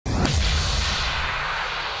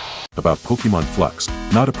about Pokemon Flux,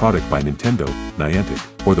 not a product by Nintendo,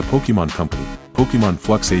 Niantic, or the Pokemon Company. Pokemon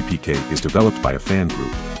Flux Apk is developed by a fan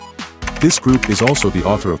group. This group is also the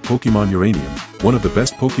author of Pokemon Uranium, one of the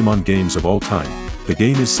best Pokemon games of all time. The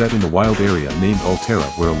game is set in a wild area named Altera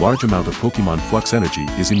where a large amount of Pokemon Flux energy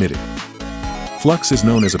is emitted. Flux is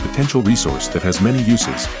known as a potential resource that has many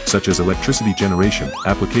uses, such as electricity generation,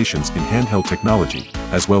 applications in handheld technology,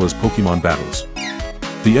 as well as Pokemon battles.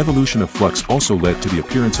 The evolution of Flux also led to the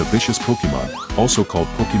appearance of vicious Pokemon, also called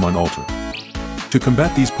Pokemon Alter. To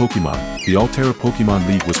combat these Pokemon, the Altera Pokemon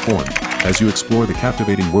League was formed. As you explore the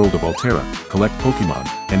captivating world of Altera, collect Pokemon,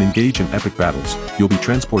 and engage in epic battles, you'll be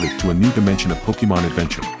transported to a new dimension of Pokemon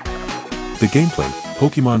adventure. The gameplay,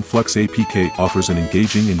 Pokemon Flux Apk offers an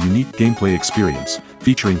engaging and unique gameplay experience,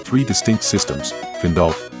 featuring 3 distinct systems,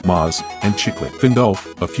 Findolf, Moz, and Chiclet.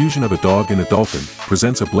 Findolf, a fusion of a dog and a dolphin,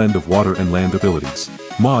 presents a blend of water and land abilities.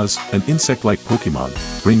 Moz, an insect-like Pokemon,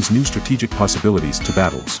 brings new strategic possibilities to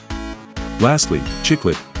battles. Lastly,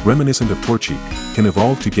 Chiclet, reminiscent of Torchic, can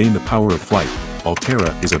evolve to gain the power of flight.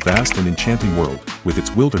 Altera is a vast and enchanting world, with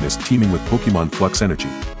its wilderness teeming with Pokemon Flux energy.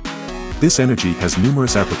 This energy has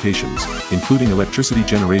numerous applications, including electricity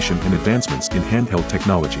generation and advancements in handheld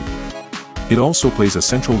technology. It also plays a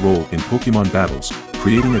central role in Pokemon battles,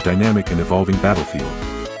 creating a dynamic and evolving battlefield.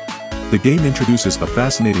 The game introduces a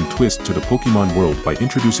fascinating twist to the Pokemon world by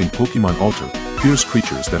introducing Pokemon Alter, fierce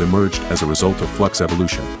creatures that emerged as a result of Flux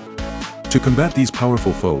evolution. To combat these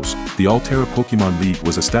powerful foes, the Altera Pokemon League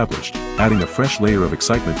was established, adding a fresh layer of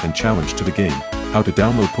excitement and challenge to the game. How to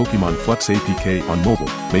download Pokemon Flux Apk on mobile.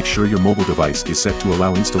 Make sure your mobile device is set to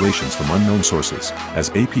allow installations from unknown sources, as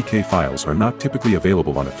APK files are not typically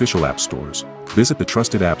available on official app stores. Visit the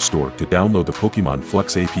trusted app store to download the Pokemon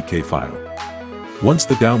Flux Apk file. Once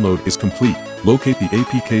the download is complete, locate the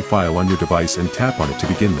APK file on your device and tap on it to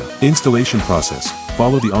begin the installation process.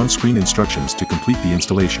 Follow the on-screen instructions to complete the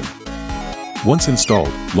installation. Once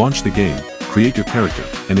installed, launch the game, create your character,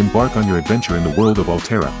 and embark on your adventure in the world of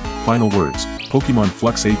Altera. Final words, Pokemon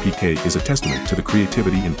Flux Apk is a testament to the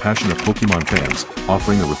creativity and passion of Pokemon fans,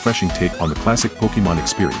 offering a refreshing take on the classic Pokemon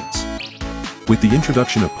experience. With the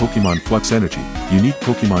introduction of Pokemon Flux Energy, unique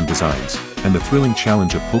Pokemon designs, and the thrilling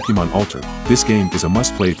challenge of Pokemon Alter, this game is a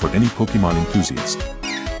must-play for any Pokemon enthusiast.